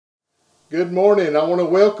Good morning. I want to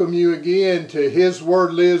welcome you again to His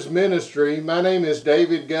Word Lives Ministry. My name is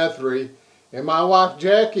David Guthrie, and my wife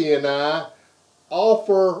Jackie and I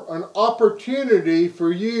offer an opportunity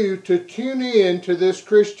for you to tune in to this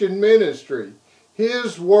Christian ministry.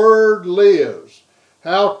 His Word Lives.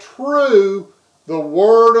 How true the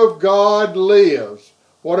Word of God lives.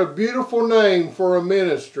 What a beautiful name for a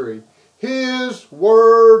ministry. His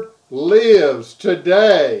Word lives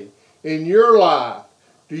today in your life.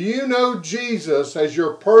 Do you know Jesus as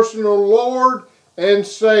your personal Lord and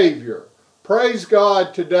Savior? Praise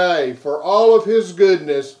God today for all of His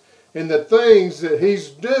goodness and the things that He's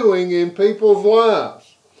doing in people's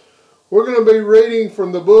lives. We're going to be reading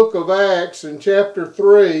from the book of Acts in chapter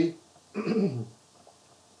 3. And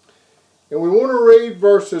we want to read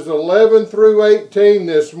verses 11 through 18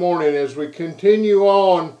 this morning as we continue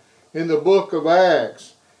on in the book of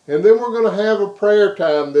Acts. And then we're going to have a prayer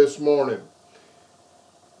time this morning.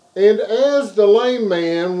 And as the lame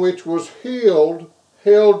man which was healed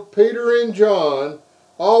held Peter and John,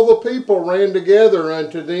 all the people ran together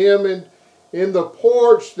unto them in the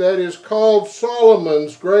porch that is called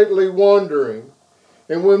Solomon's, greatly wondering.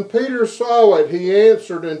 And when Peter saw it, he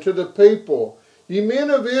answered unto the people, Ye men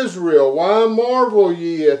of Israel, why marvel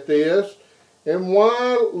ye at this? And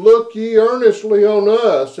why look ye earnestly on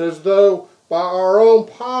us, as though by our own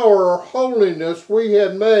power or holiness we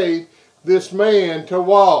had made this man to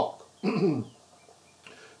walk?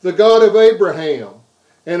 The God of Abraham,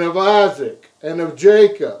 and of Isaac, and of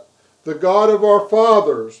Jacob, the God of our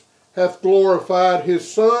fathers, hath glorified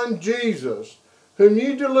his Son Jesus, whom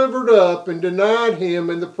ye delivered up and denied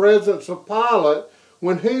him in the presence of Pilate,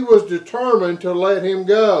 when he was determined to let him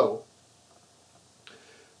go.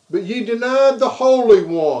 But ye denied the Holy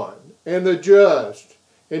One and the just,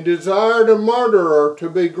 and desired a murderer to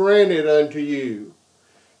be granted unto you,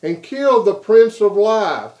 and killed the Prince of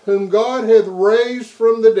Life, whom God hath raised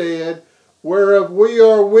from the dead, whereof we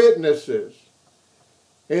are witnesses.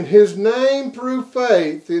 And his name through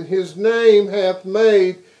faith in his name hath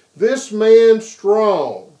made this man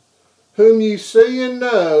strong, whom ye see and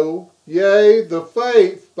know, yea, the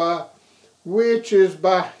faith by which is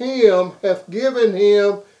by him hath given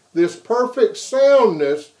him this perfect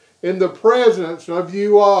soundness in the presence of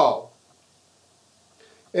you all.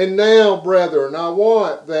 And now, brethren, I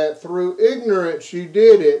want that through ignorance you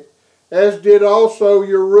did it, as did also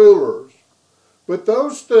your rulers. But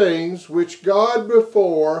those things which God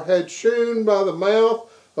before had shewn by the mouth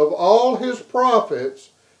of all his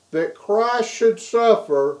prophets, that Christ should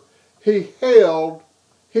suffer, he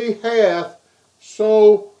hath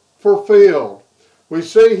so fulfilled. We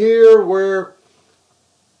see here where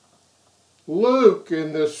Luke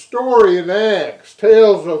in the story in Acts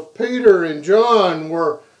tells of Peter and John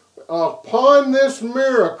were upon this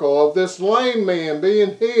miracle of this lame man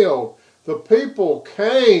being healed. The people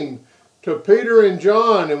came to Peter and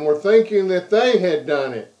John and were thinking that they had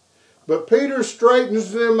done it. But Peter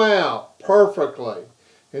straightens them out perfectly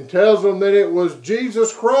and tells them that it was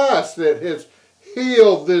Jesus Christ that has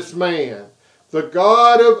healed this man, the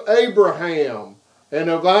God of Abraham and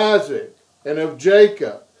of Isaac and of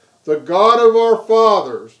Jacob, the God of our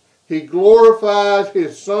fathers. He glorifies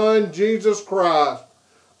his Son Jesus Christ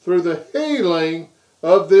through the healing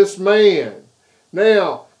of this man.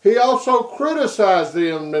 Now, he also criticized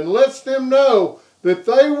them and lets them know that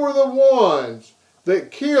they were the ones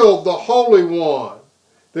that killed the Holy One,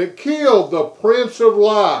 that killed the Prince of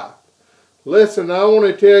Life. Listen, I want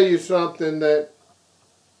to tell you something, that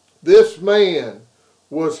this man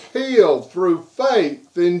was healed through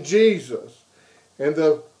faith in Jesus. And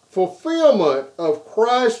the fulfillment of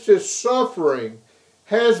Christ's suffering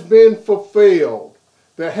has been fulfilled,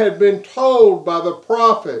 that had been told by the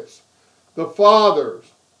prophets, the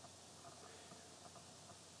fathers.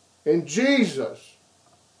 And Jesus,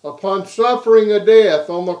 upon suffering a death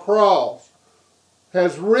on the cross,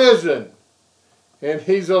 has risen, and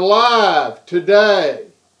he's alive today.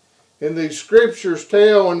 And these scriptures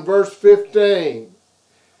tell in verse 15,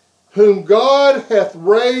 whom God hath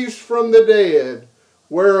raised from the dead,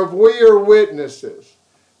 whereof we are witnesses.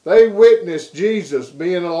 They witnessed Jesus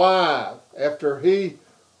being alive after he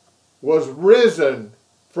was risen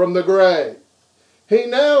from the grave. He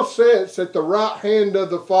now sits at the right hand of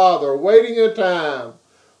the Father, waiting a time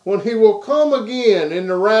when he will come again in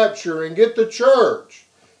the rapture and get the church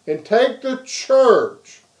and take the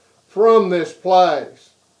church from this place.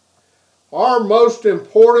 Our most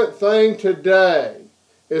important thing today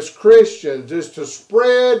as Christians is to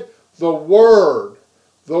spread the word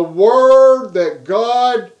that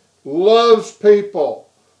God loves people,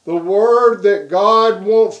 the word that God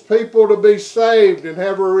wants people to be saved and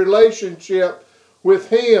have a relationship with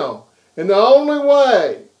him. And the only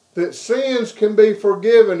way that sins can be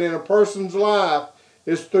forgiven in a person's life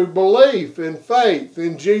is through belief and faith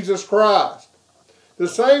in Jesus Christ. The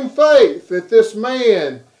same faith that this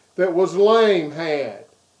man that was lame had.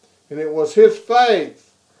 And it was his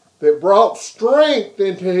faith that brought strength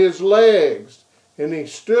into his legs. And he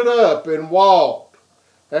stood up and walked.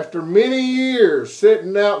 After many years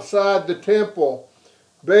sitting outside the temple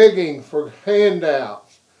begging for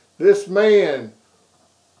handouts, this man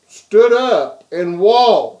stood up and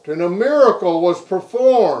walked, and a miracle was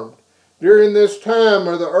performed during this time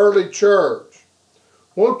of the early church.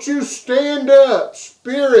 Won't you stand up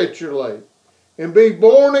spiritually and be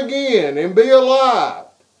born again and be alive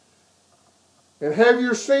and have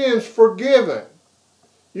your sins forgiven?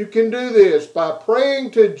 You can do this by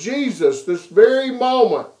praying to Jesus this very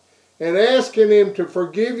moment and asking Him to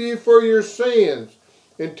forgive you for your sins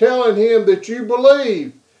and telling Him that you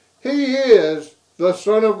believe He is the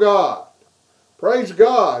Son of God. Praise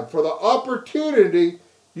God for the opportunity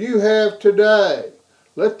you have today.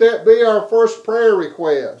 Let that be our first prayer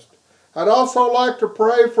request. I'd also like to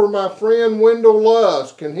pray for my friend Wendell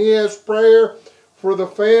Lusk, and he has prayer for the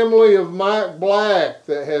family of Mike Black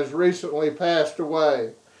that has recently passed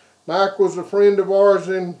away. Mike was a friend of ours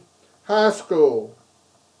in high school.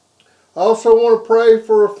 I also want to pray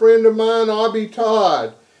for a friend of mine, Abby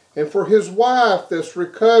Todd, and for his wife that's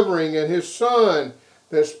recovering and his son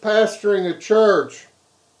that's pastoring a church.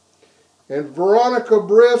 And Veronica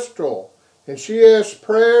Bristol, and she asks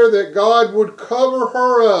prayer that God would cover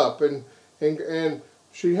her up, and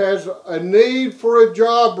she has a need for a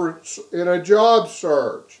job in a job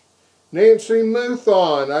search. Nancy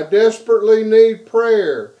Muthon, I desperately need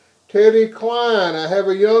prayer. Teddy Klein, I have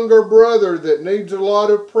a younger brother that needs a lot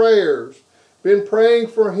of prayers. Been praying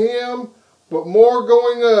for him, but more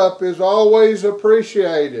going up is always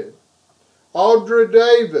appreciated. Audra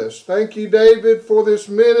Davis, thank you, David, for this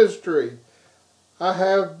ministry. I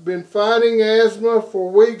have been fighting asthma for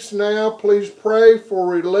weeks now. Please pray for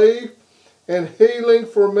relief and healing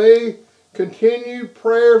for me. Continued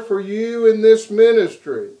prayer for you in this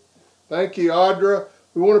ministry. Thank you, Audra.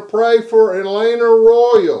 We want to pray for Elena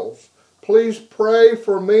Royals. Please pray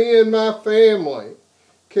for me and my family.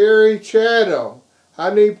 Carrie Chatham,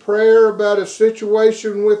 I need prayer about a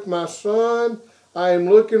situation with my son. I am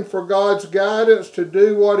looking for God's guidance to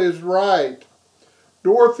do what is right.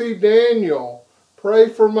 Dorothy Daniel, pray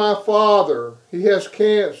for my father. He has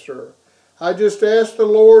cancer. I just ask the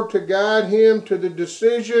Lord to guide him to the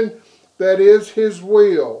decision that is His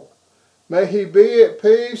will. May he be at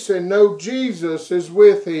peace and know Jesus is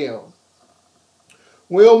with him.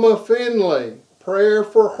 Wilma Finley, prayer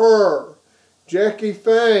for her. Jackie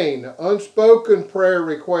Fain, unspoken prayer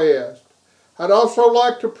request. I'd also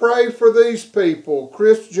like to pray for these people,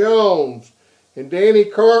 Chris Jones and Danny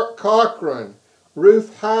Cochran,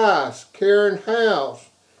 Ruth Heiss, Karen House,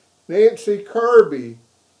 Nancy Kirby,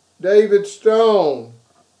 David Stone,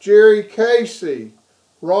 Jerry Casey,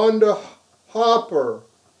 Rhonda Hopper,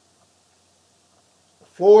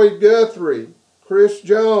 Floyd Guthrie, Chris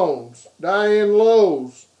Jones, Diane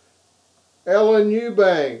Lowe's, Ellen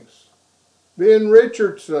Eubanks, Ben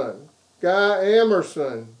Richardson, Guy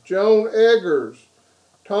Emerson, Joan Eggers,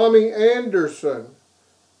 Tommy Anderson,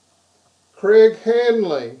 Craig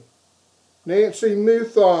Hanley, Nancy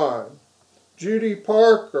Muthon, Judy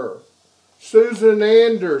Parker, Susan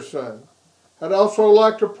Anderson. I'd also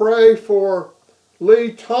like to pray for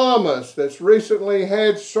Lee Thomas that's recently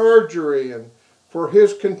had surgery, and for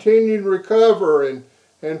his continued recovery,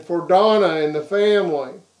 and for Donna and the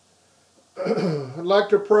family. I'd like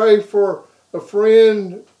to pray for a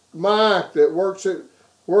friend, Mike, that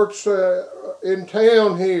works in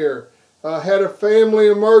town here. Had a family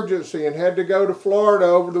emergency and had to go to Florida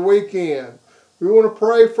over the weekend. We want to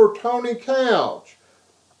pray for Tony Couch.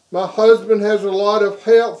 My husband has a lot of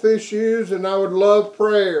health issues and I would love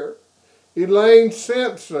prayer. Elaine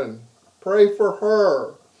Simpson, pray for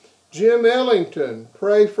her. Jim Ellington,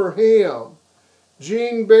 pray for him.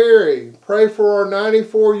 Jean Berry, pray for our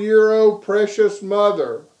 94-year-old precious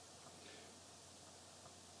mother.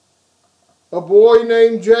 A boy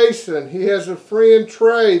named Jason, he has a friend,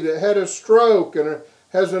 Trey, that had a stroke and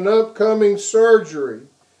has an upcoming surgery.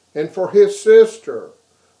 And for his sister,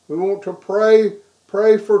 we want to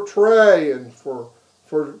pray for Trey and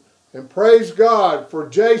and praise God for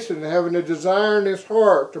Jason having a desire in his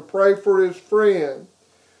heart to pray for his friend.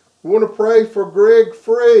 We want to pray for Greg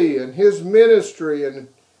Free and his ministry and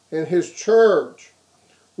his church.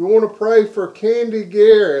 We want to pray for Candy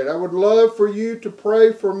Garrett. I would love for you to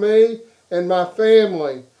pray for me and my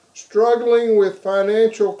family, struggling with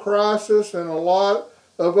financial crisis and a lot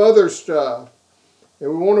of other stuff. And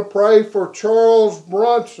we want to pray for Charles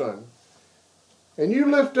Brunson. And you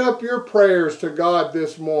lift up your prayers to God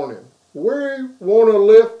this morning. We want to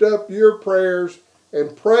lift up your prayers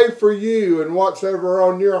and pray for you and whatsoever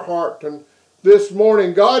on your heart this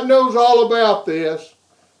morning. God knows all about this.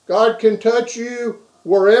 God can touch you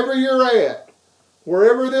wherever you're at,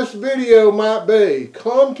 wherever this video might be.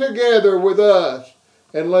 Come together with us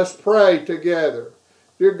and let's pray together.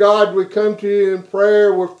 Dear God, we come to you in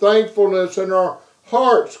prayer with thankfulness in our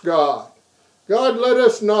hearts, God. God, let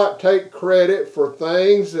us not take credit for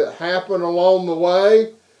things that happen along the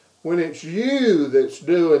way when it's you that's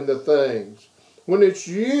doing the things, when it's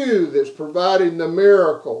you that's providing the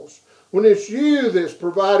miracles, when it's you that's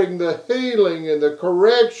providing the healing and the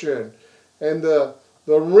correction and the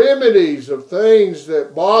remedies of things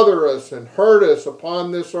that bother us and hurt us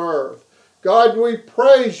upon this earth. God, we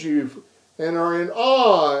praise you and are in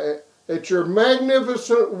awe at your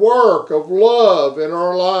magnificent work of love in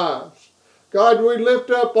our lives. God, we lift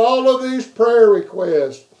up all of these prayer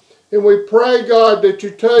requests, and we pray, God, that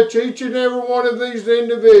you touch each and every one of these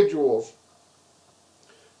individuals.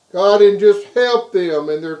 God, and just help them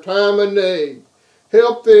in their time of need.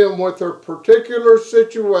 Help them with their particular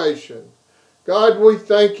situation. God, we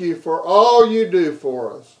thank you for all you do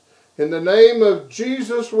for us. In the name of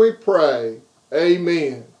Jesus we pray.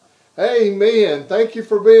 Amen. Amen. Thank you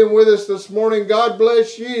for being with us this morning. God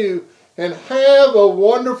bless you. And have a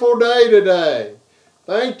wonderful day today.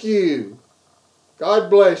 Thank you. God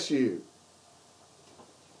bless you.